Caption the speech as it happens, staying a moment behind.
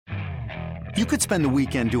You could spend the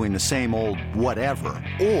weekend doing the same old whatever,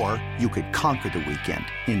 or you could conquer the weekend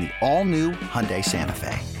in the all-new Hyundai Santa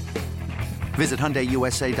Fe. Visit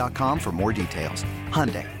HyundaiUSA.com for more details.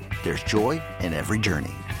 Hyundai, there's joy in every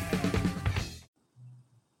journey.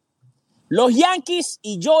 Los Yankees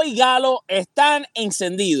y Joey Gallo están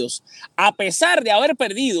encendidos. A pesar de haber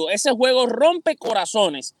perdido ese juego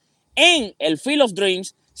rompecorazones en el Field of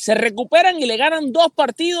Dreams, se recuperan y le ganan 2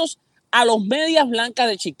 partidos a los Medias Blancas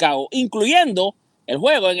de Chicago, incluyendo el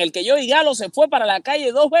juego en el que Joey Gallo se fue para la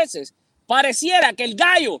calle 2 veces. Pareciera que el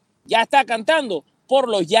gallo ya está cantando por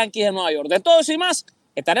los Yankees de Nueva York. De todo eso y más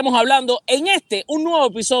estaremos hablando en un nuevo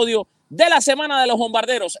episodio de la Semana de los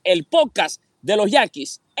Bombarderos, el podcast de los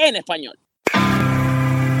Yankees en español.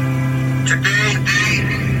 Today,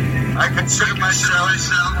 I consider myself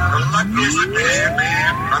the luckiest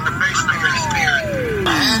man on the face of the earth.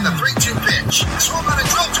 And the 3-2 pitch. Swung on a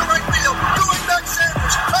drill to right field. Going back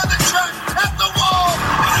Sanders on the track at the wall.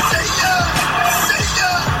 See ya! See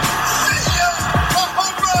ya! See ya! A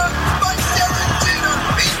home run by Derek Jeter.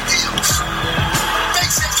 He deals.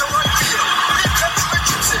 Base hit to right field. Here comes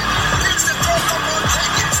Richardson. Here's the throw from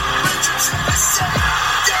Marquez. Richardson is safe.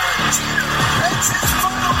 Derek Jeter ends his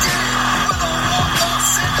final game with a walk-off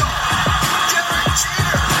single. Derek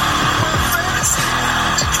Jeter, where fantasy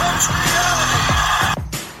becomes reality.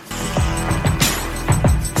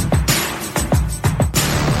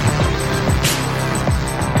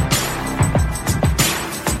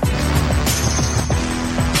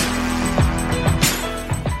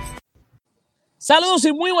 Saludos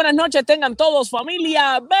y muy buenas noches tengan todos,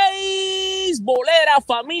 familia beisbolera,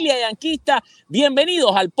 familia yanquista.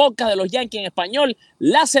 Bienvenidos al podcast de los Yankees en español,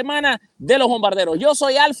 la Semana de los Bombarderos. Yo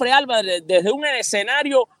soy Alfred Alba desde un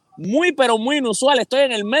escenario muy pero muy inusual. Estoy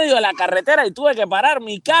en el medio de la carretera y tuve que parar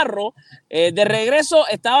mi carro. De regreso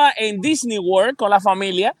estaba en Disney World con la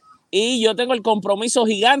familia y yo tengo el compromiso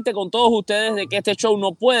gigante con todos ustedes de que este show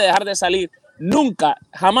no puede dejar de salir nunca,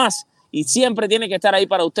 jamás. Y siempre tiene que estar ahí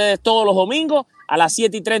para ustedes todos los domingos a las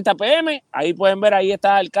 7:30 p.m. Ahí pueden ver, ahí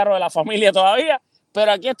está el carro de la familia todavía.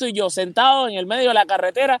 Pero aquí estoy yo, sentado en el medio de la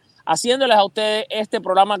carretera, haciéndoles a ustedes este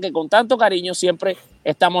programa que con tanto cariño siempre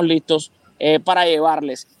estamos listos para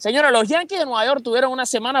llevarles. Señores, los Yankees de Nueva York tuvieron una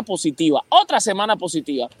semana positiva, otra semana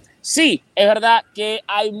positiva. Sí, es verdad que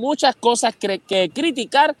hay muchas cosas que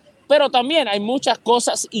criticar, pero también hay muchas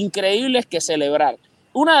cosas increíbles que celebrar.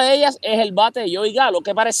 Una de ellas es el bate de Joey Gallo,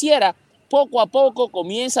 que pareciera poco a poco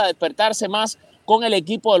comienza a despertarse más con el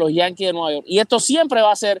equipo de los Yankees de Nueva York. Y esto siempre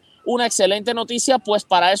va a ser una excelente noticia, pues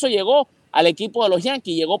para eso llegó al equipo de los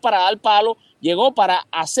Yankees, llegó para dar palo, llegó para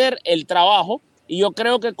hacer el trabajo, y yo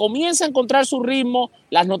creo que comienza a encontrar su ritmo.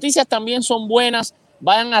 Las noticias también son buenas,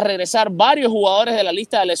 van a regresar varios jugadores de la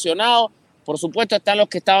lista de lesionados, por supuesto están los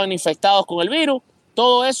que estaban infectados con el virus.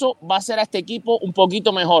 Todo eso va a hacer a este equipo un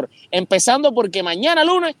poquito mejor. Empezando porque mañana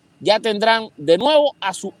lunes ya tendrán de nuevo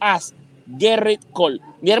a su as, Gerrit Cole.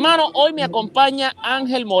 Mi hermano, hoy me acompaña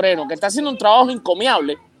Ángel Moreno, que está haciendo un trabajo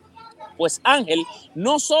encomiable. Pues Ángel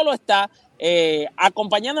no solo está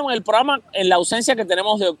acompañándome en el programa en la ausencia que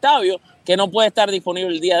tenemos de Octavio, que no puede estar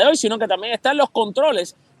disponible el día de hoy, sino que también está en los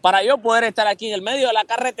controles para yo poder estar aquí en el medio de la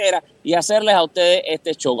carretera y hacerles a ustedes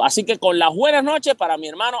este show. Así que con las buenas noches para mi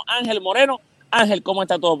hermano Ángel Moreno. Ángel, ¿cómo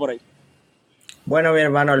está todo por ahí? Bueno, mi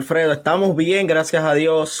hermano Alfredo, estamos bien, gracias a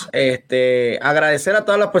Dios. Agradecer a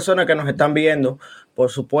todas las personas que nos están viendo, por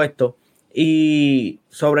supuesto. Y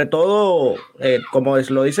sobre todo, como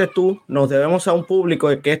lo dices tú, nos debemos a un público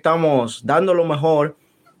de que estamos dando lo mejor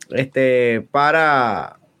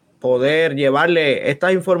para poder llevarle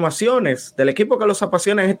estas informaciones del equipo que los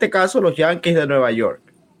apasiona, en este caso los Yankees de Nueva York.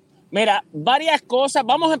 Mira, varias cosas.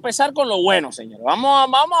 Vamos a empezar con lo bueno, señores. Vamos a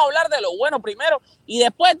hablar de lo bueno primero y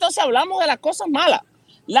después entonces hablamos de las cosas malas.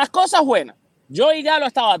 Las cosas buenas. Joey Gallo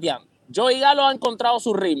está bateando. Joey Gallo ha encontrado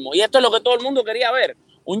su ritmo y esto es lo que todo el mundo quería ver.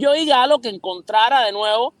 Un Joey Gallo que encontrara de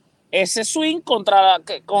nuevo ese swing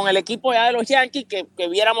con el equipo ya de los Yankees, que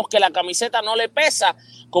viéramos que la camiseta no le pesa,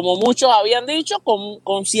 como muchos habían dicho,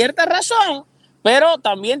 con cierta razón. Pero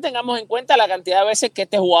también tengamos en cuenta la cantidad de veces que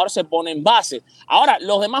este jugador se pone en base. Ahora,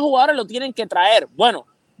 los demás jugadores lo tienen que traer. Bueno,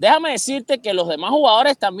 déjame decirte que los demás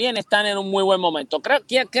jugadores también están en un muy buen momento.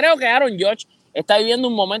 Creo que Aaron Judge está viviendo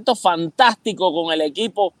un momento fantástico con el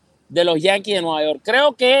equipo de los Yankees de Nueva York.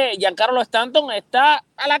 Creo que Giancarlo Stanton está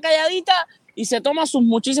a la calladita y se toma sus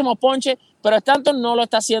muchísimos ponches, pero Stanton no lo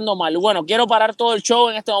está haciendo mal. Bueno, quiero parar todo el show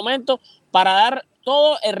en este momento para dar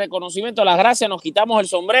todo el reconocimiento, las gracias, nos quitamos el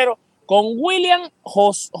sombrero con William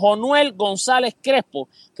Jonuel González Crespo,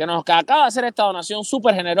 que nos acaba de hacer esta donación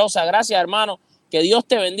súper generosa. Gracias, hermano. Que Dios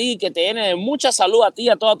te bendiga y que te llene de mucha salud a ti y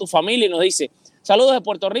a toda tu familia. Y nos dice, Saludos de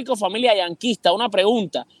Puerto Rico, familia yanquista. Una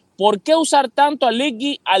pregunta, ¿por qué usar tanto a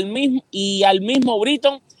Liggy al mismo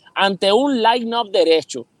Britton ante un line-up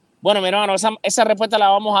derecho? Bueno, mi hermano, esa respuesta la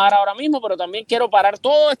vamos a dar ahora mismo, pero también quiero parar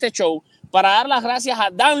todo este show para dar las gracias a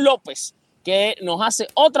Dan López, que nos hace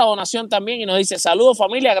otra donación también y nos dice: saludos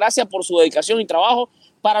familia, gracias por su dedicación y trabajo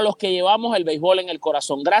para los que llevamos el béisbol en el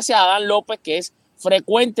corazón. Gracias a Dan López, que es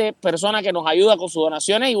frecuente persona que nos ayuda con sus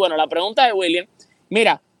donaciones. Y bueno, la pregunta de William,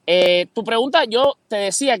 mira, tu pregunta, yo te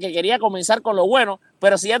decía que quería comenzar con lo bueno,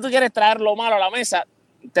 pero si ya tú quieres traer lo malo a la mesa,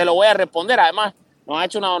 te lo voy a responder. Además, nos ha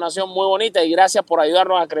hecho una donación muy bonita y gracias por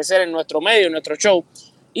ayudarnos a crecer en nuestro medio, en nuestro show.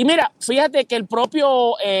 Y mira, fíjate que el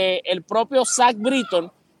propio Zach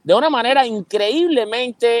Britton, de una manera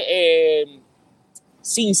increíblemente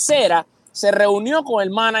sincera, se reunió con el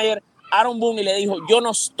manager Aaron Boone y le dijo: yo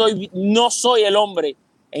no soy el hombre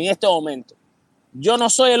en este momento. Yo no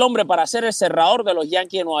soy el hombre para ser el cerrador de los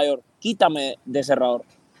Yankees de Nueva York. Quítame de cerrador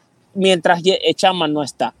mientras Chapman no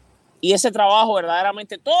está. Y ese trabajo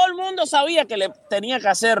verdaderamente todo el mundo sabía que le tenía que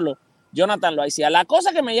hacerlo Jonathan Loaiziga. La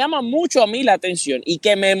cosa que me llama mucho a mí la atención y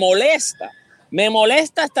que me molesta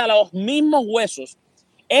hasta los mismos huesos,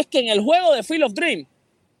 es que en el juego de Field of Dream,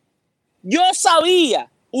 yo sabía,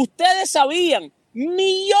 ustedes sabían,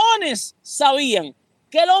 millones sabían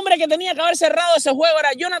que el hombre que tenía que haber cerrado ese juego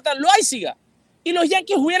era Jonathan Loaiziga y los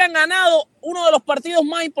Yankees hubieran ganado uno de los partidos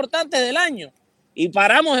más importantes del año. Y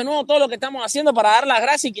paramos de nuevo todo lo que estamos haciendo para dar las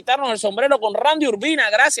gracias y quitarnos el sombrero con Randy Urbina.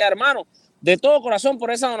 Gracias, hermano, de todo corazón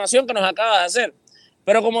por esa donación que nos acaba de hacer.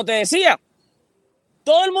 Pero como te decía,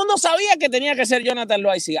 todo el mundo sabía que tenía que ser Jonathan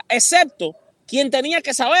Loaiziga, excepto quien tenía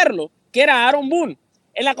que saberlo, que era Aaron Boone.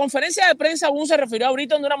 En la conferencia de prensa, Boone se refirió a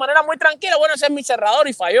Britton de una manera muy tranquila. Bueno, ese es mi cerrador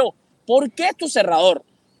y falló. ¿Por qué es tu cerrador?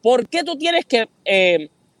 ¿Por qué tú tienes que...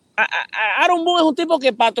 Aaron Boone es un tipo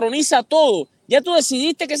que patroniza todo. Ya tú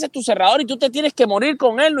decidiste que ese es tu cerrador y tú te tienes que morir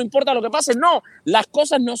con él, no importa lo que pase. No, las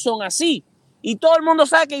cosas no son así. Y todo el mundo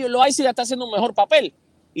sabe que Loaiziga está haciendo un mejor papel.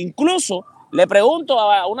 Incluso le pregunto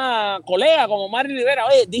a una colega como Mari Rivera: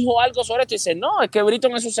 oye, dijo algo sobre esto. Y dice: no, es que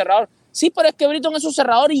Britton es su cerrador. Sí, pero es que Britton es su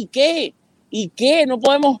cerrador. ¿Y qué? ¿Y qué? No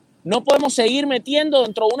podemos seguir metiendo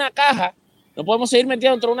dentro de una caja. No podemos seguir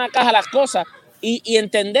metiendo dentro de una caja las cosas. Y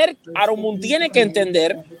entender, Aaron Boone tiene que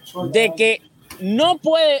entender de que no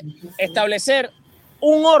puede establecer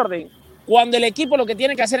un orden cuando el equipo lo que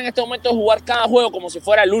tiene que hacer en este momento es jugar cada juego como si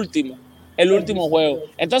fuera el último juego.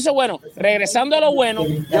 Entonces, bueno, regresando a lo bueno,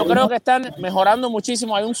 yo creo que están mejorando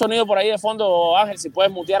muchísimo. Hay un sonido por ahí de fondo, Ángel, si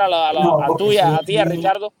puedes mutear a ti, a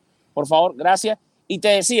Ricardo, por favor, gracias. Y te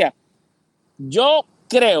decía, yo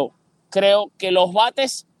creo que los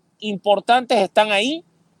bates importantes están ahí,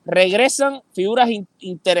 regresan figuras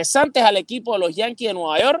interesantes al equipo de los Yankees de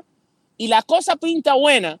Nueva York y la cosa pinta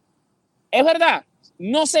buena. Es verdad,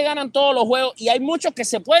 no se ganan todos los juegos y hay muchos que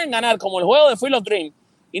se pueden ganar, como el juego de Field of Dream,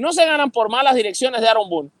 y no se ganan por malas direcciones de Aaron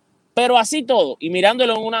Boone, pero así todo, y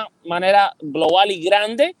mirándolo en una manera global y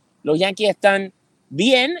grande, los Yankees están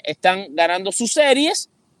bien, están ganando sus series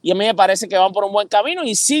y a mí me parece que van por un buen camino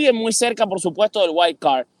y siguen muy cerca, por supuesto, del wild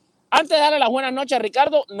card. Antes de darle las buenas noches a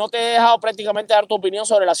Ricardo, no te he dejado prácticamente dar tu opinión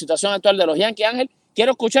sobre la situación actual de los Yankees, Ángel.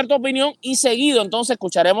 Quiero escuchar tu opinión y seguido entonces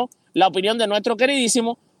escucharemos la opinión de nuestro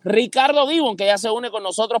queridísimo Ricardo Gibbon, que ya se une con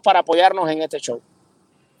nosotros para apoyarnos en este show.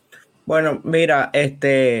 Bueno, mira,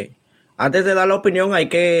 antes de dar la opinión hay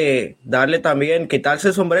que darle también, quitarse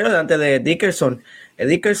el sombrero delante de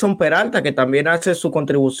Dickerson Peralta, que también hace su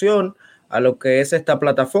contribución a lo que es esta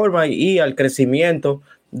plataforma y al crecimiento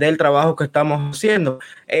del trabajo que estamos haciendo.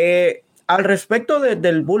 Al respecto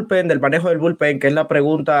del bullpen, del manejo del bullpen, que es la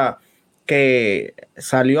pregunta que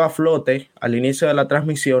salió a flote al inicio de la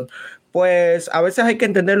transmisión, pues a veces hay que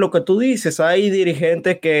entender lo que tú dices. Hay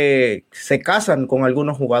dirigentes que se casan con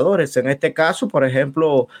algunos jugadores. En este caso, por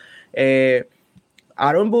ejemplo,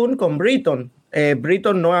 Aaron Boone con Britton.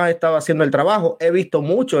 Britton no ha estado haciendo el trabajo. He visto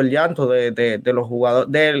mucho el llanto de los jugadores,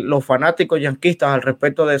 de los fanáticos yanquistas al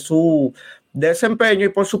respecto de su desempeño y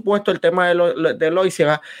por supuesto el tema de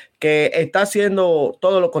Loaiziga, que está haciendo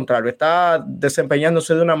todo lo contrario, está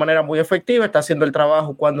desempeñándose de una manera muy efectiva, está haciendo el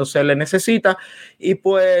trabajo cuando se le necesita y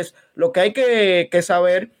pues lo que hay que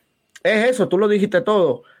saber es eso, tú lo dijiste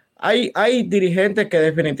todo. Hay dirigentes que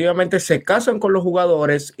definitivamente se casan con los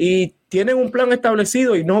jugadores y tienen un plan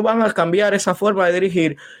establecido y no van a cambiar esa forma de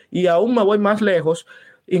dirigir, y aún me voy más lejos,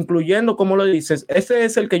 incluyendo, como lo dices, ese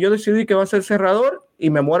es el que yo decidí que va a ser cerrador y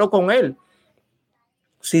me muero con él.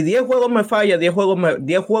 Si 10 juegos me falla, 10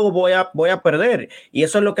 juegos voy a perder. Y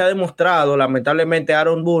eso es lo que ha demostrado, lamentablemente,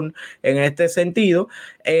 Aaron Boone en este sentido.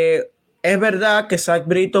 Es verdad que Zach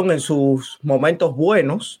Britton en sus momentos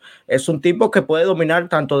buenos es un tipo que puede dominar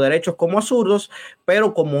tanto derechos como zurdos,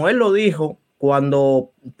 pero como él lo dijo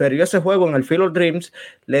cuando perdió ese juego en el Field of Dreams,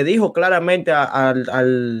 le dijo claramente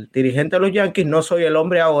al dirigente de los Yankees: no soy el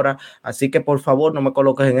hombre ahora, así que por favor no me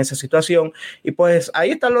coloques en esa situación. Y pues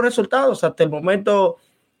ahí están los resultados hasta el momento.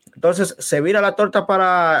 Entonces se vira la torta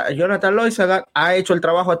para Jonathan Loizaga, ha hecho el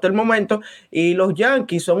trabajo hasta el momento, y los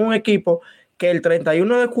Yankees son un equipo que el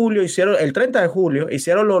 31 de julio hicieron, el 30 de julio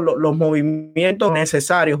hicieron los movimientos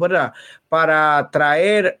necesarios, ¿verdad? Para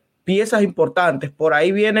traer piezas importantes. Por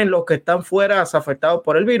ahí vienen los que están fuera afectados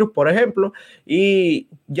por el virus, por ejemplo, y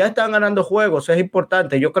ya están ganando juegos. Es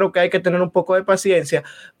importante. Yo creo que hay que tener un poco de paciencia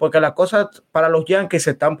porque las cosas para los Yankees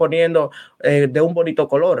se están poniendo de un bonito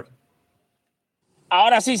color.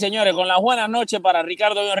 Ahora sí, señores, con las buenas noches para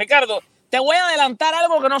Ricardo. Ricardo, te voy a adelantar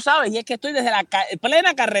algo que no sabes, y es que estoy desde la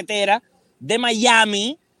plena carretera de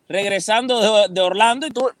Miami, regresando de Orlando,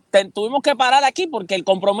 y tuvimos que parar aquí porque el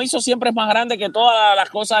compromiso siempre es más grande que todas las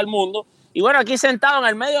cosas del mundo. Y bueno, aquí sentado en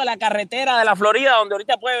el medio de la carretera de la Florida, donde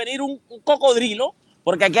ahorita puede venir un cocodrilo,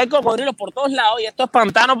 porque aquí hay cocodrilos por todos lados y esto es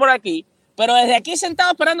pantano por aquí. Pero desde aquí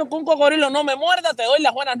sentado esperando que un cocodrilo no me muerda, te doy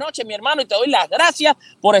las buenas noches, mi hermano, y te doy las gracias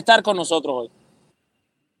por estar con nosotros hoy.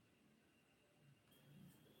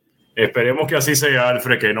 Esperemos que así sea,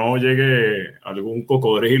 Alfred, que no llegue algún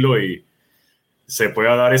cocodrilo y se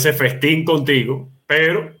pueda dar ese festín contigo.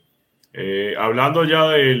 Pero hablando ya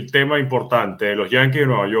del tema importante de los Yankees de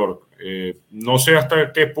Nueva York, no sé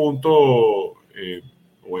hasta qué punto o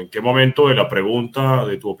en qué momento de la pregunta,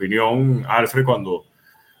 de tu opinión, Alfred, cuando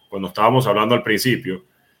estábamos hablando al principio,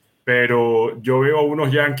 pero yo veo a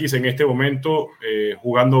unos Yankees en este momento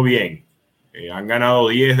jugando bien. Han ganado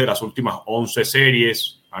 10 de las últimas 11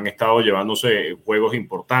 series, han estado llevándose juegos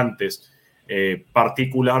importantes.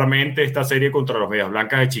 Particularmente esta serie contra los Medias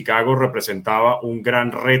Blancas de Chicago representaba un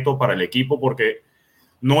gran reto para el equipo porque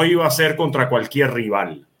no iba a ser contra cualquier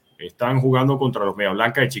rival. Están jugando contra los Medias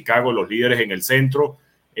Blancas de Chicago, los líderes en el centro,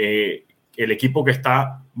 el equipo que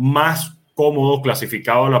está más cómodo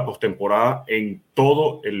clasificado a la postemporada en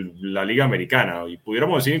toda la Liga Americana, y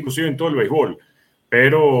pudiéramos decir inclusive en todo el béisbol,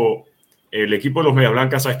 pero el equipo de los Medias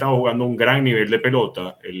Blancas ha estado jugando un gran nivel de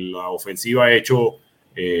pelota. La ofensiva ha hecho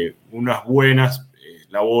unas buenas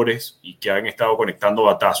labores y que han estado conectando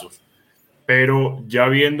batazos. Pero ya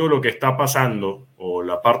viendo lo que está pasando, o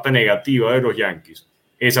la parte negativa de los Yankees,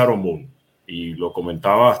 es Aaron Boone. Y lo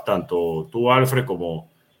comentabas tanto tú, Alfred,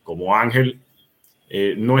 como Ángel.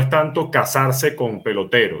 No es tanto casarse con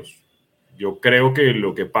peloteros. Yo creo que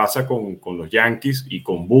lo que pasa con los Yankees y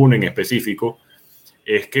con Boone en específico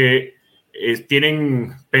es que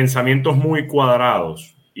tienen pensamientos muy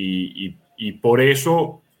cuadrados y por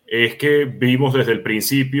eso es que vimos desde el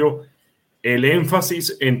principio el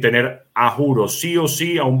énfasis en tener a juro sí o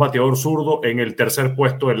sí a un bateador zurdo en el tercer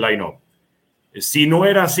puesto del line-up. Si no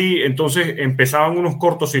era así, entonces empezaban unos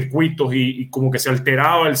cortocircuitos y como que se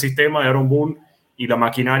alteraba el sistema de Aaron Boone y la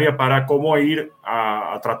maquinaria para cómo ir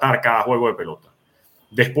a tratar cada juego de pelota.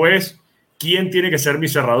 Después, ¿quién tiene que ser mi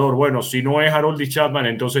cerrador? Bueno, si no es Harold Chapman,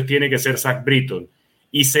 entonces tiene que ser Zach Britton.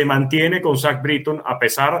 Y se mantiene con Zach Britton a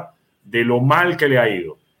pesar de lo mal que le ha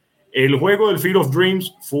ido. El juego del Field of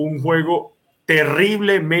Dreams fue un juego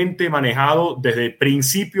terriblemente manejado desde el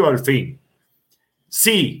principio al fin.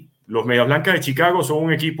 Sí, los Medias Blancas de Chicago son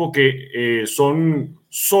un equipo que son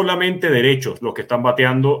solamente derechos los que están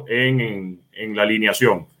bateando en la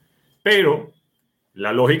alineación. Pero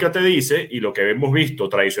la lógica te dice, y lo que hemos visto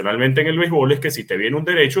tradicionalmente en el béisbol, es que si te viene un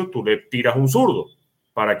derecho, tú le tiras un zurdo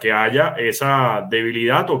para que haya esa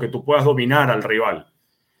debilidad o que tú puedas dominar al rival.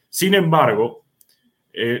 Sin embargo,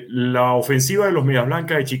 la ofensiva de los Medias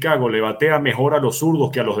Blancas de Chicago le batea mejor a los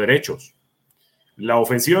zurdos que a los derechos. La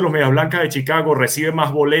ofensiva de los Medias Blancas de Chicago recibe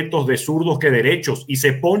más boletos de zurdos que derechos y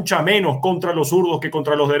se poncha menos contra los zurdos que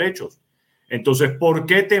contra los derechos. Entonces, ¿por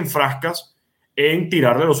qué te enfrascas en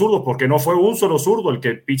tirarle a los zurdos? Porque no fue un solo zurdo el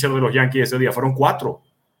que pitcher de los Yankees ese día, fueron 4.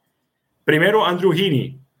 Primero, Andrew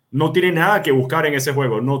Heaney no tiene nada que buscar en ese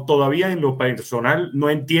juego. No, todavía en lo personal no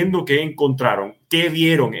entiendo qué encontraron, qué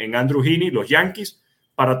vieron en Andrew Heaney los Yankees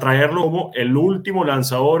para traerlo como el último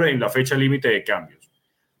lanzador en la fecha límite de cambios.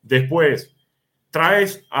 Después,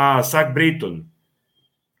 traes a Zach Britton,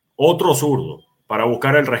 otro zurdo, para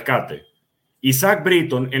buscar el rescate. Y Zach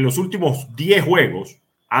Britton en los últimos 10 juegos,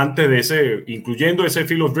 antes de ese, incluyendo ese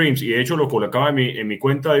Field of Dreams, y de hecho lo colocaba en mi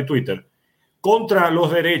cuenta de Twitter, contra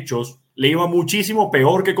los derechos le iba muchísimo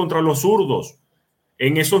peor que contra los zurdos.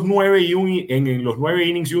 En esos 9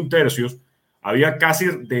 innings y un tercio, había casi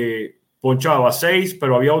ponchado a 6,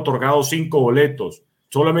 pero había otorgado 5 boletos.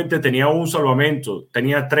 solamente tenía un salvamento,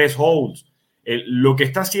 tenía 3 holds. Lo que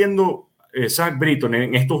está haciendo Zach Britton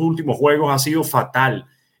en estos últimos juegos ha sido fatal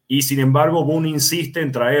y sin embargo Boone insiste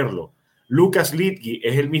en traerlo. Lucas Lidgy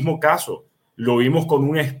es el mismo caso. Lo vimos con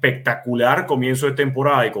un espectacular comienzo de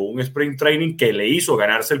temporada y con un sprint training que le hizo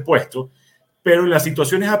ganarse el puesto, pero en las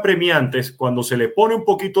situaciones apremiantes, cuando se le pone un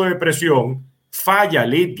poquito de presión, falla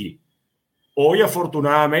Lidgy. Hoy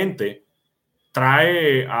afortunadamente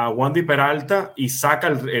trae a Wandy Peralta y saca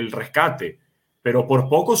el rescate, pero por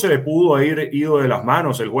poco se le pudo haber ido de las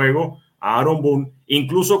manos el juego a Aaron Boone,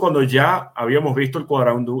 incluso cuando ya habíamos visto el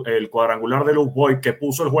cuadrangular de Luke Boyd que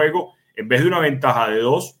puso el juego, en vez de una ventaja de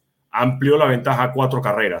 2, amplió la ventaja a 4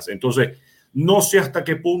 carreras. Entonces, no sé hasta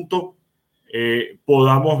qué punto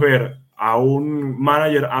podamos ver a un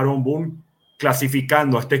manager Aaron Boone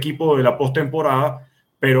clasificando a este equipo de la postemporada,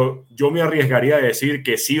 pero yo me arriesgaría a decir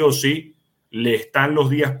que sí o sí le están los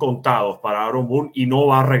días contados para Aaron Boone y no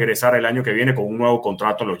va a regresar el año que viene con un nuevo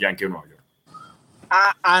contrato en los Yankees de Nueva York.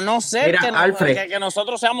 A no ser que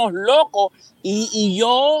nosotros seamos locos y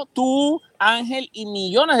yo, tú, Ángel y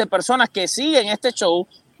millones de personas que siguen este show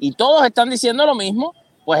y todos están diciendo lo mismo,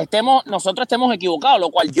 pues nosotros estemos equivocados, lo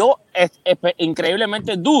cual yo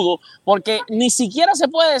increíblemente dudo, porque ni siquiera se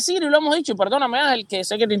puede decir, y lo hemos dicho, y perdóname Ángel, que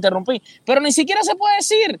sé que te interrumpí, pero ni siquiera se puede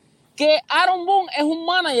decir que Aaron Boone es un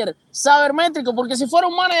manager sabermétrico, porque si fuera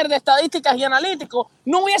un manager de estadísticas y analítico,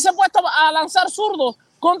 no hubiese puesto a lanzar zurdos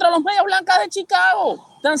contra los Medias Blancas de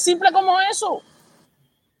Chicago. Tan simple como eso.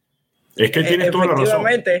 Es que tienes toda la razón.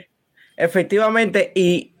 Efectivamente,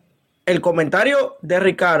 y el comentario de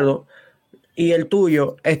Ricardo y el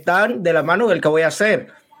tuyo están de la mano del que voy a hacer.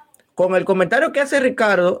 Con el comentario que hace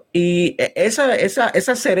Ricardo y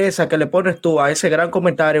esa cereza que le pones tú a ese gran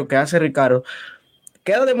comentario que hace Ricardo,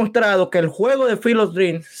 queda demostrado que el juego de Field of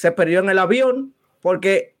Dreams se perdió en el avión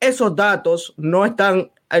porque esos datos no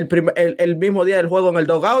están el mismo día del juego en el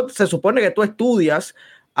dugout. Se supone que tú estudias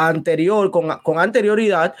con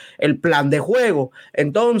anterioridad el plan de juego.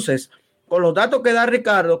 Entonces, con los datos que da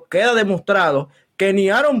Ricardo, queda demostrado que ni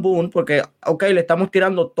Aaron Boone, porque le estamos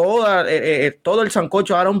tirando todo el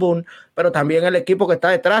sancocho a Aaron Boone, pero también el equipo que está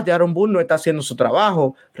detrás de Aaron Boone no está haciendo su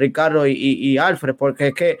trabajo, Ricardo y Alfred, porque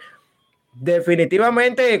es que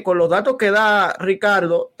definitivamente con los datos que da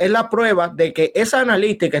Ricardo es la prueba de que esa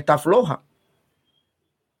analítica está floja.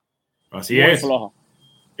 Así es. Floja.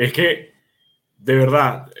 Es que, de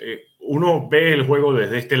verdad, uno ve el juego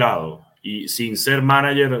desde este lado y sin ser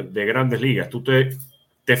manager de grandes ligas, tú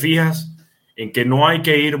te fijas en que no hay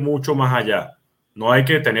que ir mucho más allá. No hay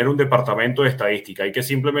que tener un departamento de estadística. Hay que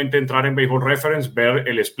simplemente entrar en Baseball Reference, ver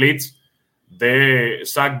el splits de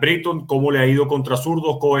Zach Britton, cómo le ha ido contra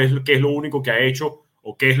zurdos, qué es lo único que ha hecho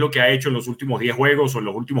o qué es lo que ha hecho en los últimos 10 juegos o en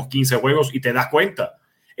los últimos 15 juegos y te das cuenta.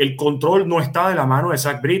 El control no está de la mano de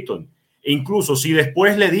Zach Britton. E incluso si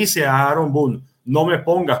después le dice a Aaron Boone, no me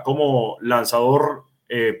pongas como lanzador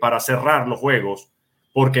para cerrar los juegos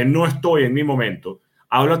porque no estoy en mi momento,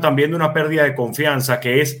 habla también de una pérdida de confianza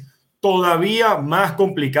que es todavía más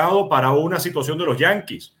complicado para una situación de los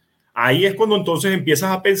Yankees. Ahí es cuando entonces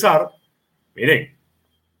empiezas a pensar, miren,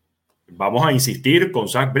 vamos a insistir con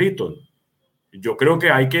Zach Britton. Yo creo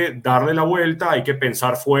que hay que darle la vuelta, hay que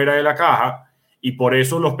pensar fuera de la caja y por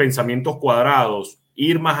eso los pensamientos cuadrados,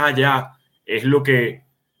 ir más allá, es lo que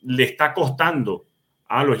le está costando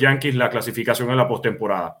a los Yankees la clasificación en la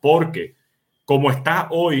postemporada. Porque como está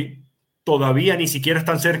hoy, todavía ni siquiera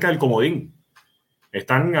están cerca del comodín.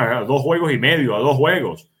 Están a 2 juegos y medio, a 2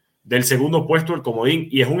 juegos del segundo puesto del comodín.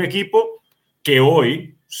 Y es un equipo que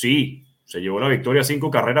hoy, sí, se llevó la victoria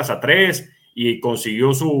 5 carreras a 3 y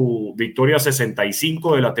consiguió su victoria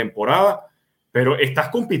 65 de la temporada, pero estás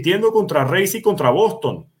compitiendo contra Rays y contra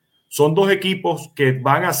Boston. Son 2 equipos que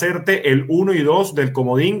van a hacerte el 1 y 2 del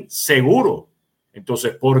comodín seguro.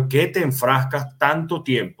 Entonces, ¿por qué te enfrascas tanto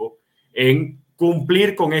tiempo en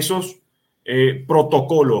cumplir con esos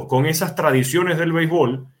protocolos, con esas tradiciones del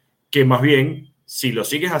béisbol, que más bien, si lo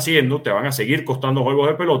sigues haciendo, te van a seguir costando juegos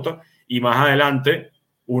de pelota y más adelante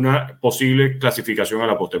una posible clasificación a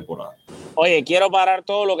la postemporada? Oye, quiero parar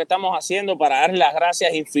todo lo que estamos haciendo para darle las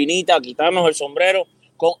gracias infinitas, quitarnos el sombrero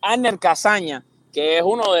con Arner Casaña, que es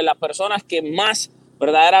una de las personas que más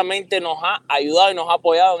verdaderamente nos ha ayudado y nos ha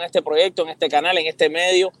apoyado en este proyecto, en este canal, en este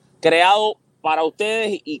medio, creado para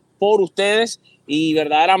ustedes y por ustedes, y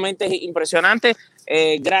verdaderamente es impresionante.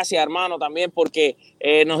 Gracias, hermano, también porque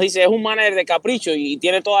nos dice, es un manager de capricho y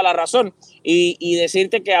tiene toda la razón, y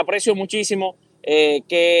decirte que aprecio muchísimo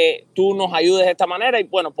que tú nos ayudes de esta manera, y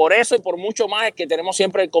bueno, por eso y por mucho más es que tenemos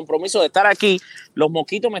siempre el compromiso de estar aquí. Los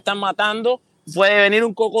mosquitos me están matando, puede venir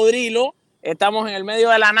un cocodrilo Estamos en el medio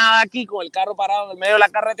de la nada aquí, con el carro parado en el medio de la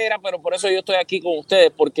carretera, pero por eso yo estoy aquí con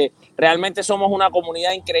ustedes, porque realmente somos una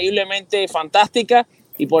comunidad increíblemente fantástica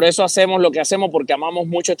y por eso hacemos lo que hacemos, porque amamos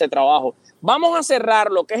mucho este trabajo. Vamos a cerrar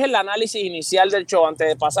lo que es el análisis inicial del show antes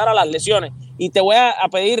de pasar a las lesiones y te voy a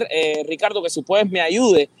pedir, Ricardo, que si puedes me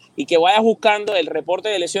ayude y que vayas buscando el reporte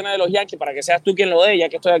de lesiones de los Yankees para que seas tú quien lo dé, ya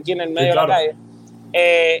que estoy aquí en el medio de la calle.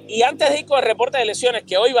 Y antes de ir con el reporte de lesiones,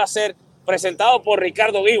 que hoy va a ser presentado por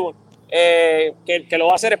Ricardo Gibbons, que lo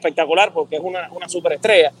va a hacer espectacular porque es una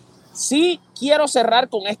superestrella. Sí quiero cerrar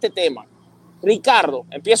con este tema. Ricardo,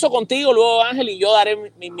 empiezo contigo, luego Ángel y yo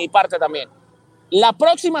daré mi parte también. La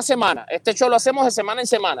próxima semana, este show lo hacemos de semana en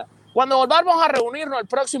semana, cuando volvamos a reunirnos el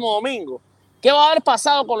próximo domingo, ¿qué va a haber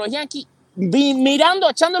pasado con los Yankees? Mirando,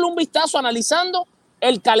 echándole un vistazo, analizando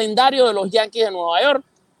el calendario de los Yankees de Nueva York,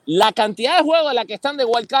 la cantidad de juegos de la que están de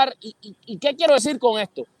wild card y ¿qué quiero decir con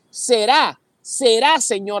esto? Será,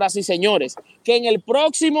 señoras y señores, que en el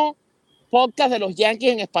próximo podcast de los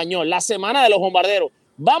Yankees en español, la semana de los bombarderos,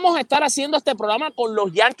 vamos a estar haciendo este programa con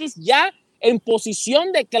los Yankees ya en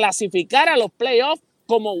posición de clasificar a los playoffs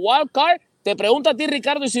como wild card. Te pregunto a ti,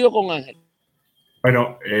 Ricardo, y sigo con Ángel.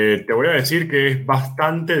 Bueno, te voy a decir que es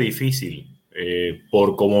bastante difícil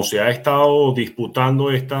por cómo se ha estado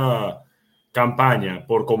disputando esta campaña,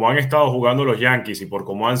 por cómo han estado jugando los Yankees y por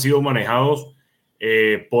cómo han sido manejados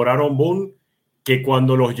por Aaron Boone, que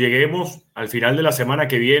cuando los lleguemos al final de la semana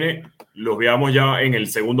que viene, los veamos ya en el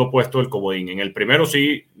segundo puesto del comodín. En el primero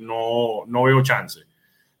sí, no veo chance.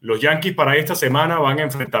 Los Yankees para esta semana van a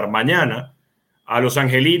enfrentar mañana a los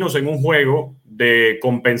angelinos en un juego de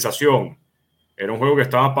compensación. Era un juego que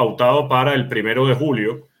estaba pautado para el 1 de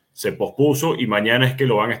julio, se pospuso y mañana es que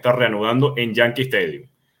lo van a estar reanudando en Yankee Stadium.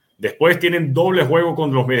 Después tienen doble juego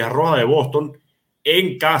contra los Medias Rojas de Boston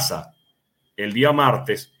en casa el día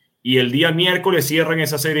martes y el día miércoles cierran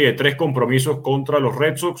esa serie de 3 compromisos contra los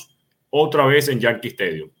Red Sox otra vez en Yankee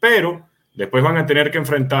Stadium. Pero después van a tener que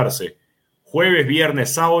enfrentarse jueves,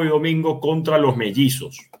 viernes, sábado y domingo contra los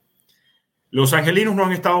Mellizos. Los angelinos no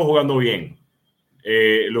han estado jugando bien.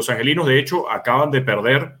 Los angelinos, de hecho, acaban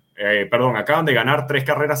de ganar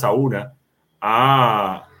 3-1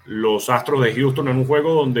 a los Astros de Houston en un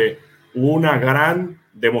juego donde hubo una gran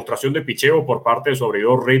demostración de picheo por parte de su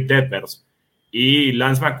abridor Reid Detmers y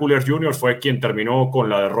Lance McCullers Jr. fue quien terminó con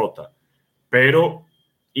la derrota. Pero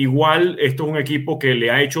igual esto es un equipo que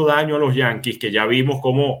le ha hecho daño a los Yankees, que ya vimos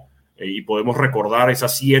cómo, y podemos recordar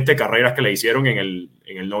esas 7 carreras que le hicieron en el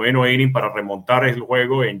 9º inning para remontar el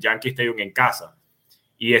juego en Yankee Stadium en casa.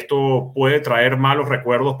 Y esto puede traer malos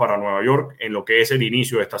recuerdos para Nueva York en lo que es el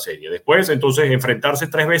inicio de esta serie. Después, entonces, enfrentarse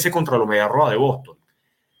 3 veces contra los Medias Rojas de Boston,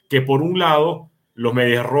 que por un lado, los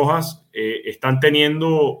Medias Rojas están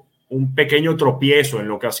teniendo un pequeño tropiezo en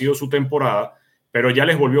lo que ha sido su temporada, pero ya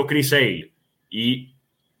les volvió Chris Sale y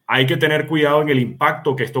hay que tener cuidado en el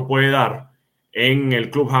impacto que esto puede dar en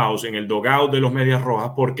el clubhouse, en el dugout de los Medias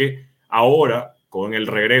Rojas, porque ahora, con el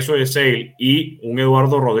regreso de Sale y un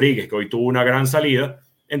Eduardo Rodríguez, que hoy tuvo una gran salida,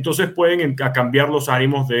 entonces pueden cambiar los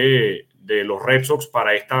ánimos de los Red Sox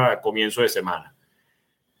para este comienzo de semana.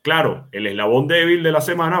 Claro, el eslabón débil de la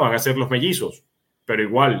semana van a ser los Mellizos, pero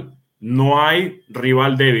igual no hay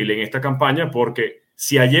rival débil en esta campaña, porque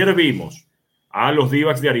si ayer vimos a los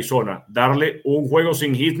D-backs de Arizona darle un juego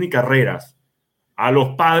sin hits ni carreras a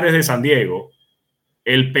los Padres de San Diego,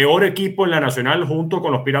 el peor equipo en la Nacional junto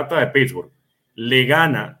con los Piratas de Pittsburgh, le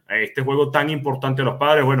gana a este juego tan importante a los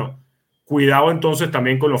Padres. Bueno, cuidado entonces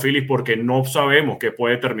también con los Phillies, porque no sabemos qué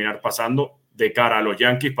puede terminar pasando de cara a los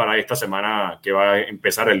Yankees para esta semana que va a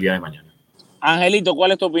empezar el día de mañana. Angelito,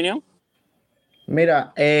 ¿cuál es tu opinión?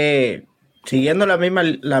 Mira, siguiendo la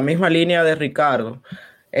misma línea de Ricardo,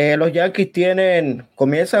 los Yankees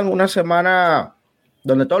comienzan una semana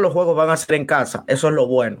donde todos los juegos van a ser en casa. Eso es lo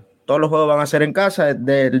bueno. Todos los juegos van a ser en casa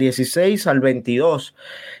del 16 al 22.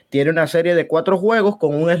 Tiene una serie de 4 juegos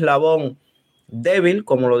con un eslabón débil,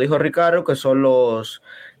 como lo dijo Ricardo, que son los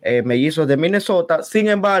Mellizos de Minnesota. Sin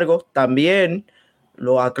embargo, también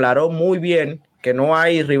lo aclaró muy bien que no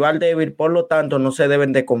hay rival débil, por lo tanto no se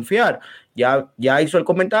deben de confiar. Ya hizo el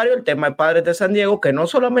comentario el tema de Padres de San Diego, que no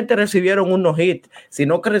solamente recibieron un no-hit,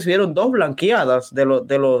 sino que recibieron 2 blanqueadas de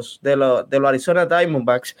los Arizona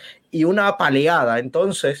Diamondbacks y una apaleada.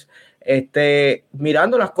 Entonces,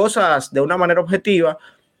 mirando las cosas de una manera objetiva,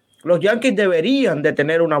 los Yankees deberían de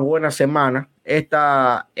tener una buena semana,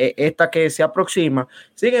 esta que se aproxima.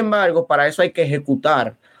 Sin embargo, para eso hay que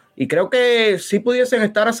ejecutar. Y creo que sí pudiesen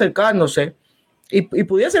estar acercándose y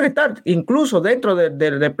pudiesen estar incluso dentro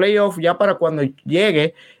de playoff ya para cuando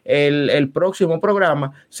llegue el próximo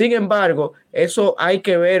programa. Sin embargo, eso hay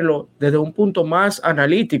que verlo desde un punto más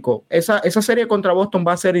analítico. Esa serie contra Boston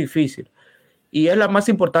va a ser difícil y es la más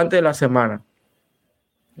importante de la semana.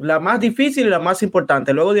 La más difícil y la más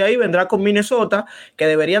importante. Luego de ahí vendrá con Minnesota, que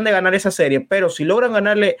deberían de ganar esa serie, pero si logran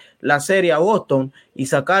ganarle la serie a Boston y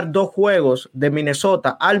sacar 2 juegos de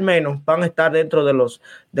Minnesota, al menos van a estar dentro de los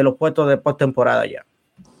puestos de postemporada ya.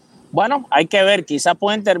 Bueno, hay que ver, quizás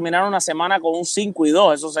pueden terminar una semana con un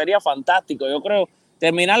 5-2, eso sería fantástico. Yo creo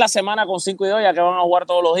terminar la semana con 5-2, ya que van a jugar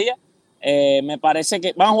todos los días. Me parece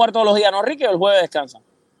que van a jugar todos los días, ¿no, Ricky? ¿O el jueves descansan?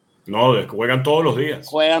 No, juegan todos los días.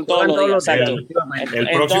 Juegan todos los días, exacto.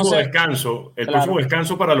 El próximo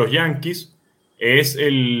descanso para los Yankees es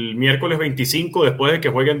el miércoles 25, después de que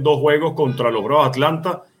jueguen 2 juegos contra los Bravos de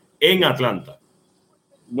Atlanta en Atlanta.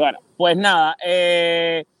 Bueno, pues nada,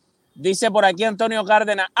 dice por aquí Antonio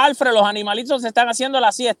Cárdenas, Alfred, los animalitos se están haciendo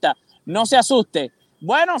la siesta, no se asuste.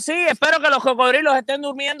 Bueno, sí, espero que los cocodrilos estén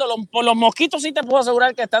durmiendo, los mosquitos sí te puedo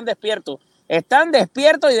asegurar que están despiertos. Están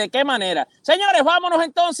despiertos y de qué manera. Señores, vámonos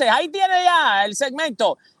entonces. Ahí tiene ya el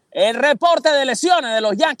segmento, el reporte de lesiones de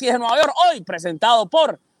los Yankees de Nueva York, hoy presentado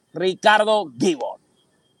por Ricardo Gibbon.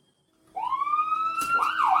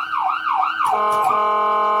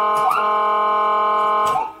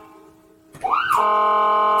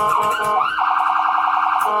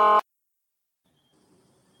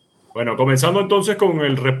 Bueno, comenzando entonces con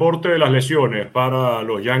el reporte de las lesiones para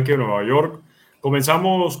los Yankees de Nueva York.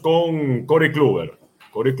 Comenzamos con Corey Kluber.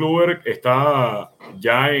 Corey Kluber está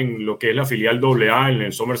ya en lo que es la filial AA en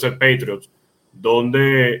el Somerset Patriots,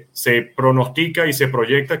 donde se pronostica y se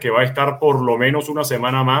proyecta que va a estar por lo menos una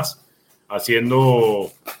semana más haciendo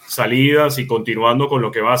salidas y continuando con lo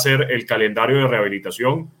que va a ser el calendario de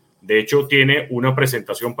rehabilitación. De hecho, tiene una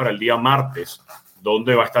presentación para el día martes,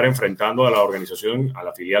 donde va a estar enfrentando a la organización, a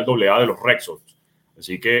la filial AA de los Red Sox.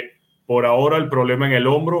 Así que por ahora el problema en el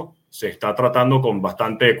hombro se está tratando con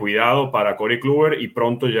bastante cuidado para Corey Kluber y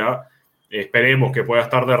pronto ya esperemos que pueda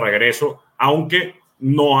estar de regreso, aunque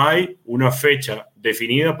no hay una fecha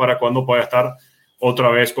definida para cuándo pueda estar otra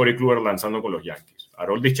vez Corey Kluber lanzando con los Yankees.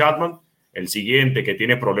 Aroldis Chapman, el siguiente que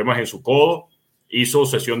tiene problemas en su codo, hizo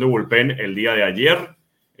sesión de bullpen el día de ayer.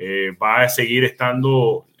 Va a seguir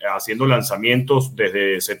haciendo lanzamientos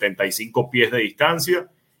desde 75 pies de distancia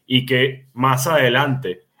y que más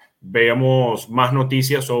adelante veamos más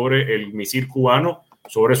noticias sobre el misil cubano,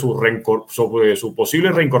 sobre su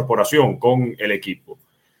posible reincorporación con el equipo.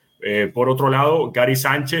 Por otro lado, Gary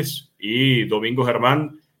Sánchez y Domingo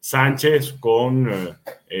Germán. Sánchez con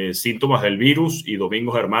síntomas del virus y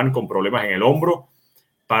Domingo Germán con problemas en el hombro.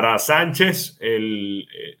 Para Sánchez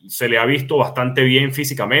se le ha visto bastante bien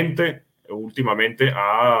físicamente. Últimamente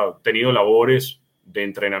ha tenido labores de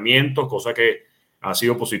entrenamiento, cosa que ha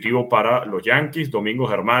sido positivo para los Yankees. Domingo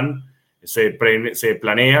Germán se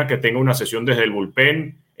planea que tenga una sesión desde el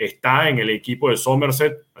bullpen. Está en el equipo de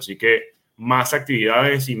Somerset, así que más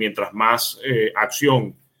actividades y mientras más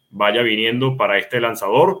acción vaya viniendo para este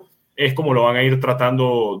lanzador, es como lo van a ir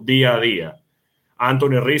tratando día a día.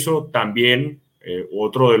 Anthony Rizzo también,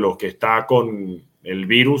 otro de los que está con el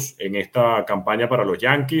virus en esta campaña para los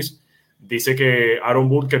Yankees, dice que Aaron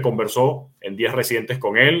Boone, que conversó en días recientes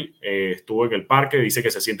con él, estuvo en el parque, dice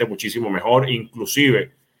que se siente muchísimo mejor,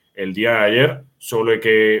 inclusive el día de ayer, sobre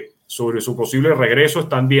su posible regreso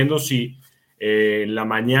están viendo si en la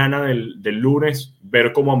mañana del lunes,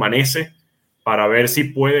 ver cómo amanece para ver si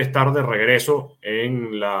puede estar de regreso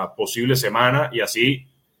en la posible semana y así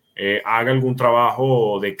haga algún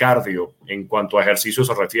trabajo de cardio en cuanto a ejercicio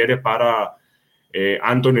se refiere para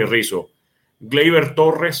Anthony Rizzo. Gleyber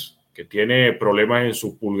Torres, que tiene problemas en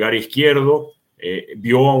su pulgar izquierdo,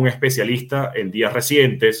 vio a un especialista en días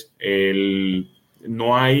recientes.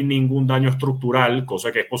 No hay ningún daño estructural,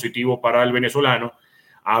 cosa que es positivo para el venezolano.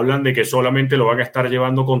 Hablan de que solamente lo van a estar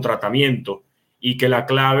llevando con tratamiento y que la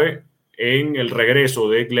clave en el regreso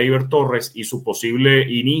de Gleyber Torres y su posible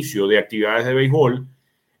inicio de actividades de béisbol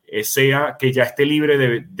sea que ya esté libre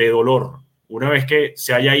de dolor. Una vez que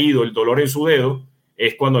se haya ido el dolor en su dedo,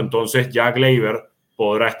 es cuando entonces ya Gleyber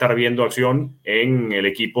podrá estar viendo acción en el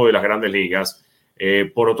equipo de las Grandes Ligas.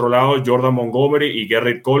 Por otro lado, Jordan Montgomery y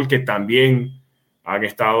Gerrit Cole, que también han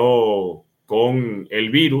estado con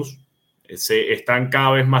el virus, están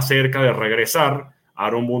cada vez más cerca de regresar.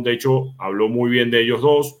 Aaron Boone, de hecho, habló muy bien de ellos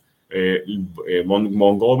dos.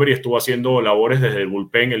 Montgomery estuvo haciendo labores desde el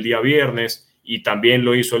bullpen el día viernes y también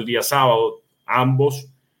lo hizo el día sábado, ambos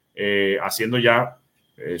haciendo ya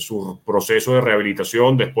su proceso de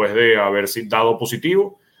rehabilitación después de haber dado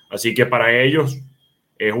positivo. Así que para ellos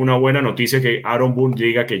es una buena noticia que Aaron Boone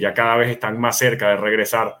diga que ya cada vez están más cerca de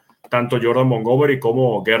regresar tanto Jordan Montgomery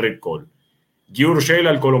como Gerrit Cole. Gio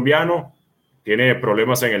Urshela, el colombiano, tiene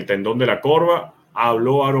problemas en el tendón de la corva.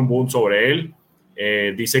 Habló Aaron Boone sobre él.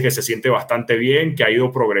 Dice que se siente bastante bien, que ha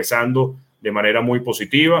ido progresando de manera muy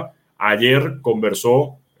positiva. Ayer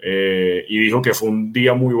conversó y dijo que fue un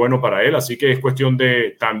día muy bueno para él, así que es cuestión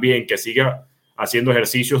de también que siga haciendo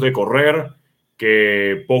ejercicios de correr,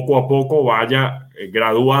 que poco a poco vaya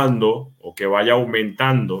graduando o que vaya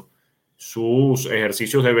aumentando sus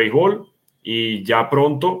ejercicios de béisbol, y ya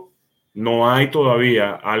pronto, no hay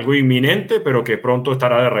todavía algo inminente, pero que pronto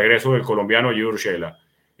estará de regreso el colombiano Gio Urshela.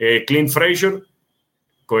 Clint Frazier,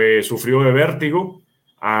 que sufrió de vértigo,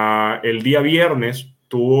 el día viernes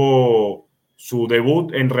tuvo su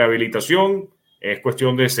debut en rehabilitación. Es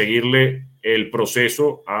cuestión de seguirle el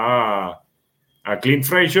proceso a Clint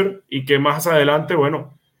Frazier y que más adelante,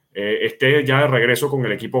 bueno, esté ya de regreso con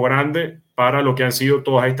el equipo grande para lo que han sido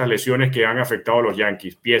todas estas lesiones que han afectado a los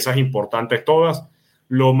Yankees. Piezas importantes todas.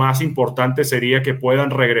 Lo más importante sería que puedan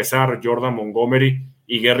regresar Jordan Montgomery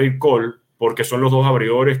y Gerrit Cole, porque son los dos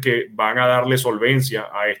abridores que van a darle solvencia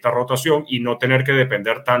a esta rotación y no tener que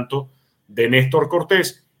depender tanto de Néstor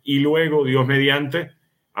Cortés. Y luego, Dios mediante,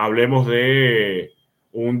 hablemos de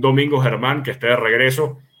un Domingo Germán que esté de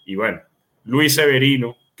regreso. Y bueno, Luis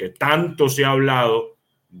Severino, que tanto se ha hablado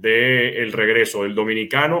del regreso del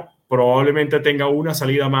dominicano, probablemente tenga una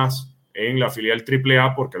salida más en la filial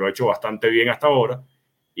AAA porque lo ha hecho bastante bien hasta ahora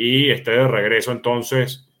y esté de regreso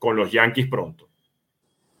entonces con los Yankees pronto.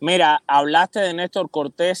 Mira, hablaste de Néstor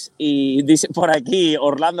Cortés y dice por aquí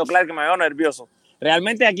Orlando Clark que me veo nervioso.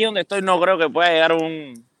 Realmente aquí donde estoy no creo que pueda llegar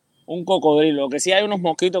un cocodrilo, que sí hay unos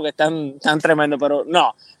mosquitos que están tremendos, pero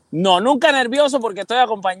no, nunca nervioso porque estoy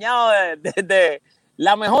acompañado de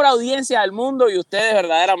la mejor audiencia del mundo y ustedes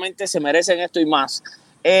verdaderamente se merecen esto y más.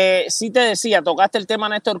 Sí te decía, tocaste el tema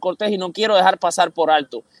Néstor Cortés y no quiero dejar pasar por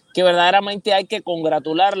alto que verdaderamente hay que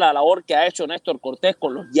congratular la labor que ha hecho Néstor Cortés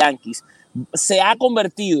con los Yankees. Se ha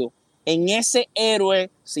convertido en ese héroe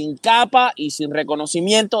sin capa y sin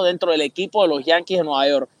reconocimiento dentro del equipo de los Yankees de Nueva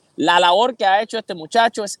York. La labor que ha hecho este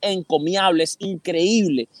muchacho es encomiable, es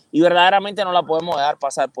increíble y verdaderamente no la podemos dejar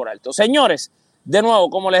pasar por alto. Señores, de nuevo,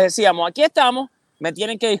 como les decíamos, aquí estamos. Me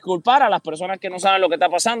tienen que disculpar a las personas que no saben lo que está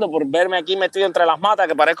pasando por verme aquí metido entre las matas,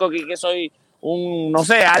 que parezco que soy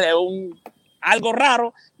algo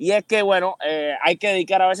raro. Y es que, bueno, hay que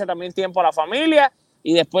dedicar a veces también tiempo a la familia.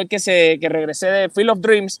 Y después que regresé de Field of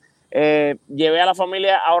Dreams, llevé a la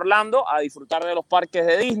familia a Orlando a disfrutar de los parques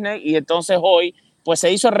de Disney. Y entonces hoy, pues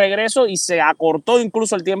se hizo el regreso y se acortó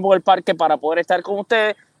incluso el tiempo del parque para poder estar con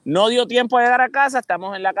ustedes. No dio tiempo a llegar a casa,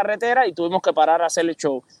 estamos en la carretera y tuvimos que parar a hacer el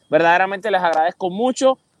show. Verdaderamente les agradezco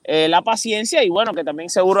mucho la paciencia y bueno, que también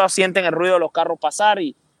seguro sienten el ruido de los carros pasar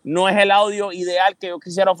y no es el audio ideal que yo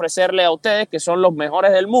quisiera ofrecerle a ustedes, que son los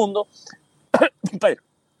mejores del mundo.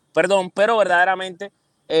 Pero verdaderamente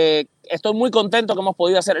estoy muy contento que hemos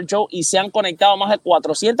podido hacer el show y se han conectado más de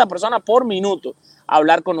 400 personas por minuto a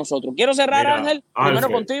hablar con nosotros. Quiero cerrar, mira, Ángel, primero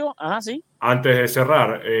Alfred, contigo. Ajá, sí. Antes de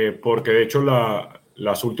cerrar, porque de hecho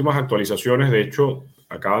las últimas actualizaciones, de hecho,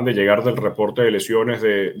 acaban de llegar del reporte de lesiones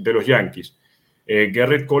de los Yankees.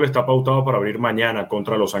 Gerrit Cole está pautado para abrir mañana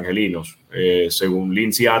contra los angelinos, según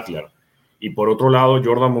Lindsey Adler. Y por otro lado,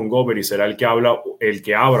 Jordan Montgomery será el que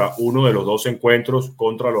abra uno de los dos encuentros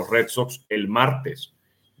contra los Red Sox el martes.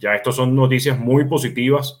 Ya estas son noticias muy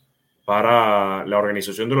positivas para la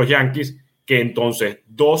organización de los Yankees, que entonces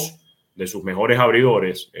dos de sus mejores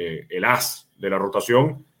abridores, el as de la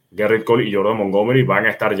rotación, Gerrit Cole y Jordan Montgomery, van a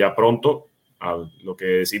estar ya pronto, a lo que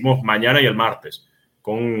decimos mañana y el martes,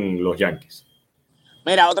 con los Yankees.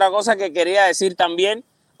 Mira, otra cosa que quería decir también.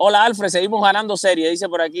 Hola, Alfred, seguimos ganando serie, dice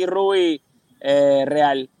por aquí Ruby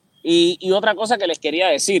Real. Y otra cosa que les quería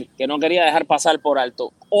decir, que no quería dejar pasar por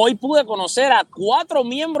alto. Hoy pude conocer a 4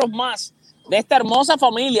 miembros más de esta hermosa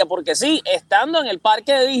familia, porque sí, estando en el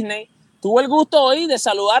parque de Disney, tuve el gusto hoy de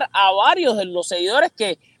saludar a varios de los seguidores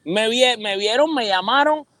que me vieron, me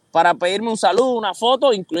llamaron para pedirme un saludo, una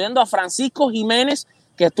foto, incluyendo a Francisco Jiménez,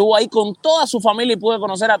 que estuvo ahí con toda su familia y pude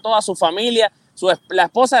conocer a toda su familia. La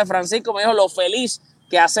esposa de Francisco me dijo lo feliz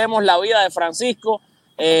que hacemos la vida de Francisco.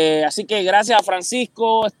 Así que gracias a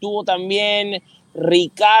Francisco. Estuvo también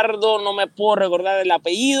Ricardo, no me puedo recordar el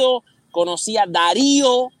apellido. Conocí a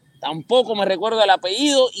Darío, tampoco me recuerdo el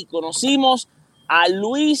apellido. Y conocimos a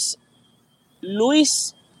Luis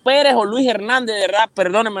Pérez o Luis Hernández, de verdad,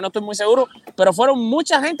 perdónenme, no estoy muy seguro, pero fueron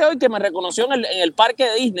mucha gente hoy que me reconoció en el parque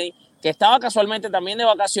de Disney que estaba casualmente también de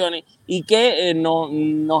vacaciones y que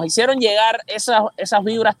nos hicieron llegar esas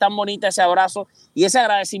vibras tan bonitas, ese abrazo y ese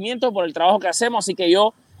agradecimiento por el trabajo que hacemos. Así que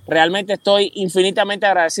yo realmente estoy infinitamente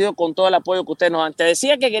agradecido con todo el apoyo que ustedes nos dan. Te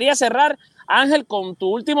decía que quería cerrar, Ángel, con tu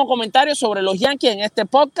último comentario sobre los Yankees en este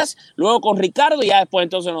podcast, luego con Ricardo y ya después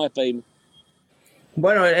entonces nos despedimos.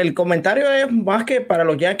 Bueno, el comentario es más que para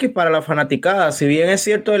los Yankees, para la fanaticada. Si bien es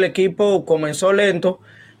cierto el equipo comenzó lento,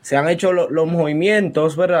 se han hecho los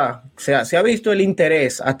movimientos, ¿verdad? Se ha visto el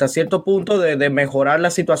interés hasta cierto punto de mejorar la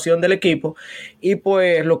situación del equipo y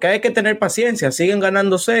pues lo que hay que tener paciencia, siguen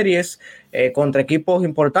ganando series contra equipos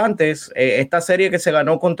importantes. Esta serie que se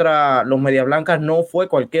ganó contra los Medias Blancas no fue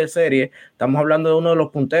cualquier serie, estamos hablando de uno de los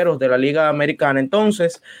punteros de la Liga Americana.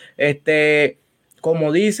 Entonces,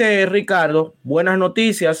 como dice Ricardo, buenas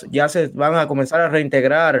noticias, ya se van a comenzar a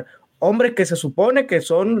reintegrar hombres que se supone que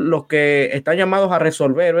son los que están llamados a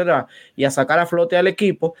resolver, ¿verdad? Y a sacar a flote al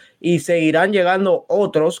equipo, y seguirán llegando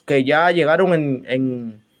otros que ya llegaron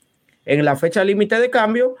en la fecha límite de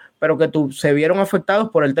cambio, pero que se vieron afectados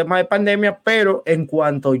por el tema de pandemia, pero en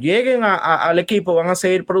cuanto lleguen al equipo van a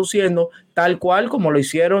seguir produciendo tal cual como lo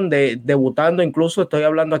hicieron debutando. Incluso estoy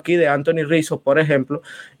hablando aquí de Anthony Rizzo, por ejemplo,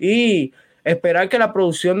 y esperar que la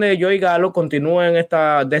producción de Joey Gallo continúe de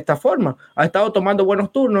esta forma. Ha estado tomando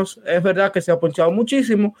buenos turnos, es verdad que se ha ponchado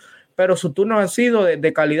muchísimo, pero sus turnos han sido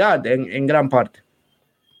de calidad en gran parte.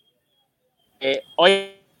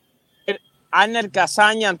 Hoy Arner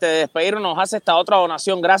Casaña, antes de despedirnos, nos hace esta otra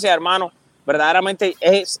donación. Gracias, hermano. Verdaderamente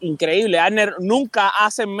es increíble. Arner nunca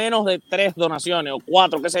hace menos de 3 donaciones o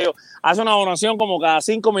 4, qué sé yo. Hace una donación como cada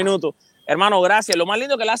 5 minutos. Hermano, gracias. Lo más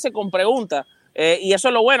lindo que le hace con preguntas. Y eso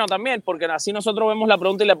es lo bueno también, porque así nosotros vemos la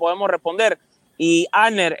pregunta y le podemos responder. Y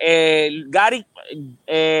Arner, Gary,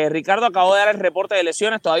 Ricardo acabó de dar el reporte de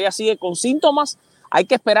lesiones, todavía sigue con síntomas. Hay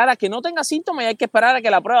que esperar a que no tenga síntomas y hay que esperar a que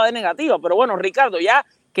la prueba dé negativa. Pero bueno, Ricardo, ya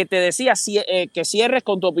que te decía que cierres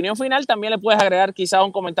con tu opinión final, también le puedes agregar quizás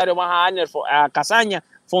un comentario más a Arner, a Casaña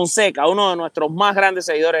Fonseca, uno de nuestros más grandes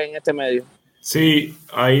seguidores en este medio. Sí,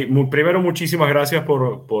 primero muchísimas gracias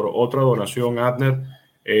por otra donación, Adner.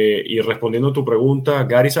 Y respondiendo a tu pregunta,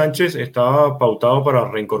 Gary Sánchez estaba pautado para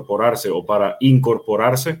reincorporarse o para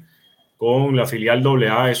incorporarse con la filial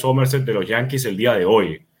AA de Somerset de los Yankees el día de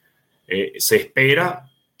hoy. Se espera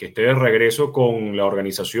que esté de regreso con la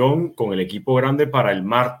organización, con el equipo grande para el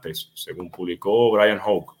martes, según publicó Brian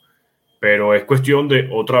Hoke. Pero es cuestión de,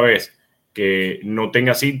 otra vez, que no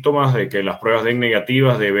tenga síntomas, de que las pruebas den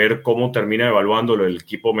negativas, de ver cómo termina evaluándolo el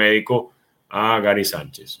equipo médico a Gary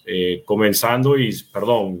Sánchez. Comenzando,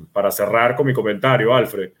 para cerrar con mi comentario,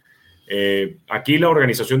 Alfred, aquí la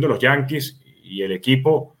organización de los Yankees y el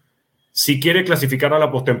equipo, si quiere clasificar a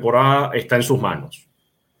la postemporada, está en sus manos.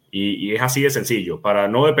 Y es así de sencillo, para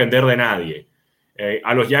no depender de nadie.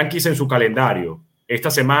 A los Yankees en su calendario,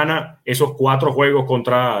 esta semana, esos 4 juegos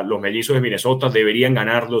contra los Mellizos de Minnesota deberían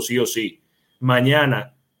ganarlos sí o sí.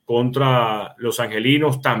 Mañana, contra los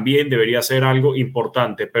Angelinos, también debería ser algo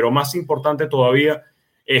importante, pero más importante todavía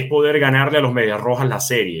es poder ganarle a los Medias Rojas la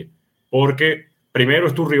serie, porque primero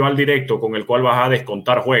es tu rival directo con el cual vas a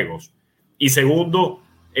descontar juegos, y segundo,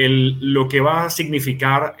 lo que va a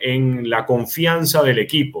significar en la confianza del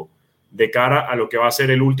equipo de cara a lo que va a ser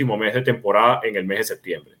el último mes de temporada en el mes de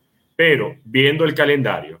septiembre. Pero viendo el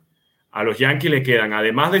calendario, a los Yankees le quedan,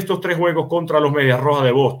 además de estos 3 juegos contra los Medias Rojas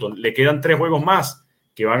de Boston, le quedan 3 juegos más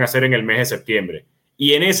que van a ser en el mes de septiembre.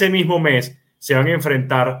 Y en ese mismo mes se van a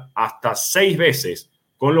enfrentar hasta 6 veces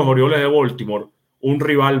con los Orioles de Baltimore, un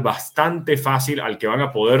rival bastante fácil al que van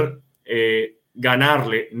a poder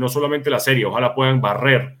ganarle no solamente la serie, ojalá puedan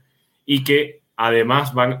barrer, y que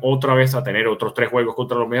además van otra vez a tener otros 3 juegos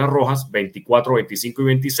contra los Medias Rojas, 24, 25 y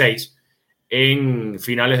 26, en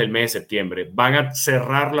finales del mes de septiembre. Van a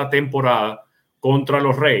cerrar la temporada contra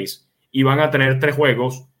los Rays y van a tener 3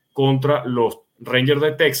 juegos contra los Rangers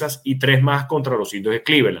de Texas y 3 más contra los Indios de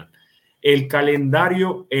Cleveland. El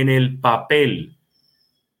calendario en el papel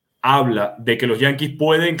habla de que los Yankees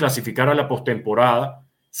pueden clasificar a la postemporada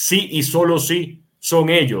sí y solo sí son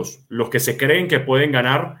ellos los que se creen que pueden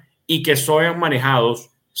ganar y que sean manejados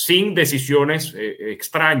sin decisiones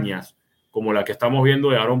extrañas como la que estamos viendo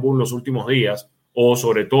de Aaron Boone los últimos días, o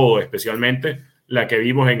sobre todo, especialmente, la que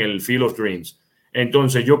vimos en el Field of Dreams.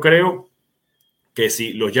 Entonces yo creo que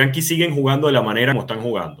si los Yankees siguen jugando de la manera como están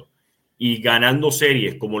jugando y ganando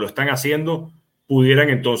series como lo están haciendo, pudieran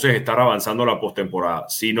entonces estar avanzando a la postemporada.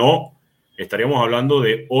 Si no, estaríamos hablando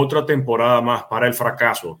de otra temporada más para el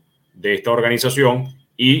fracaso de esta organización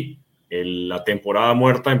y la temporada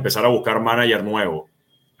muerta empezar a buscar manager nuevo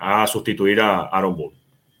a sustituir a Aaron Boone.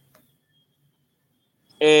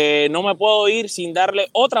 no me puedo ir sin darle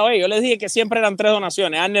otra vez. Yo les dije que siempre eran 3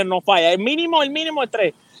 donaciones. Arner no falla. El mínimo es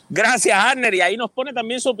 3. Gracias, Arner. Y ahí nos pone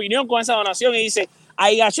también su opinión con esa donación y dice,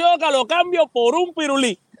 ay gachoca, lo cambio por un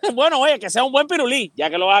pirulí. Bueno, oye, que sea un buen pirulí, ya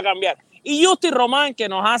que lo vas a cambiar. Y Justi Román, que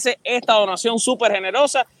nos hace esta donación súper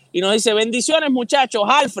generosa y nos dice, bendiciones muchachos,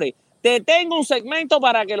 Alfred, te tengo un segmento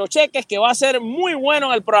para que lo cheques que va a ser muy bueno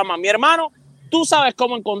en el programa. Mi hermano, tú sabes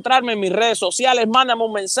cómo encontrarme en mis redes sociales, mándame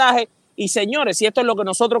un mensaje. Y señores, si esto es lo que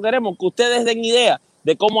nosotros queremos, que ustedes den idea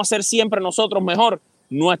de cómo hacer siempre nosotros mejor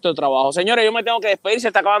nuestro trabajo. Señores, yo me tengo que despedir, se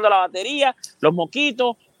está acabando la batería, los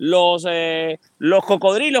moquitos, los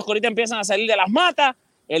cocodrilos que ahorita empiezan a salir de las matas,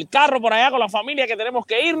 el carro por allá con la familia que tenemos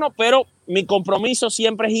que irnos, pero mi compromiso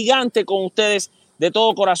siempre es gigante con ustedes de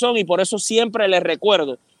todo corazón y por eso siempre les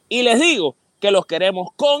recuerdo y les digo que los queremos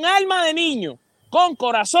con alma de niño, con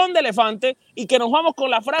corazón de elefante y que nos vamos con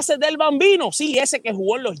la frase del Bambino, sí, ese que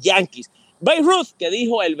jugó en los Yankees, Babe Ruth, que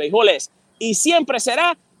dijo el béisbol es y siempre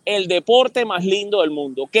será el deporte más lindo del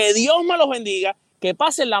mundo. Que Dios me los bendiga, que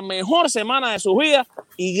pasen la mejor semana de sus vidas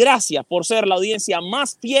y gracias por ser la audiencia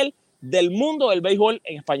más fiel del mundo del béisbol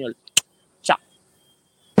en español. Chao.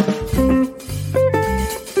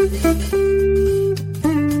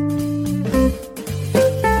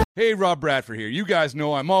 Hey, Rob Bradford here. You guys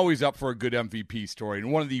know I'm always up for a good MVP story,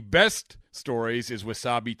 and one of the best stories is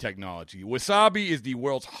Wasabi Technology. Wasabi is the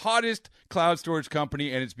world's hottest cloud storage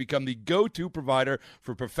company, and it's become the go-to provider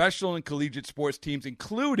for professional and collegiate sports teams,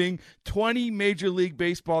 including 20 Major League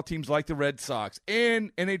Baseball teams like the Red Sox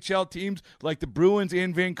and NHL teams like the Bruins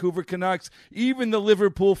and Vancouver Canucks. Even the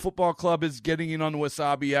Liverpool Football Club is getting in on the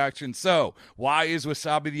Wasabi action. So, why is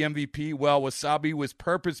Wasabi the MVP? Well, Wasabi was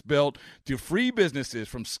purpose-built to free businesses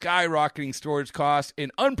from skyrocketing storage costs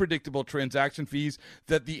and unpredictable transaction fees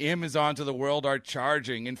that the Amazons of the world are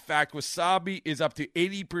charging. In fact, Wasabi is up to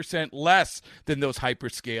 80% less than those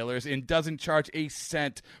hyperscalers and doesn't charge a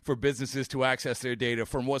cent for businesses to access their data.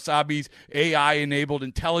 From Wasabi's AI-enabled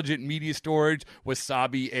intelligent media storage,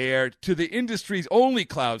 Wasabi Air, to the industry's only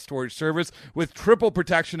cloud storage service with triple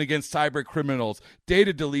protection against cyber criminals,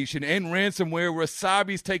 data deletion, and ransomware,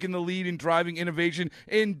 Wasabi's taken the lead in driving innovation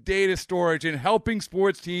in data storage and helping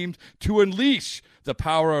sports teams to unleash the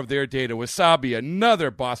power of their data. Wasabi,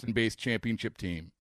 another Boston-based championship team.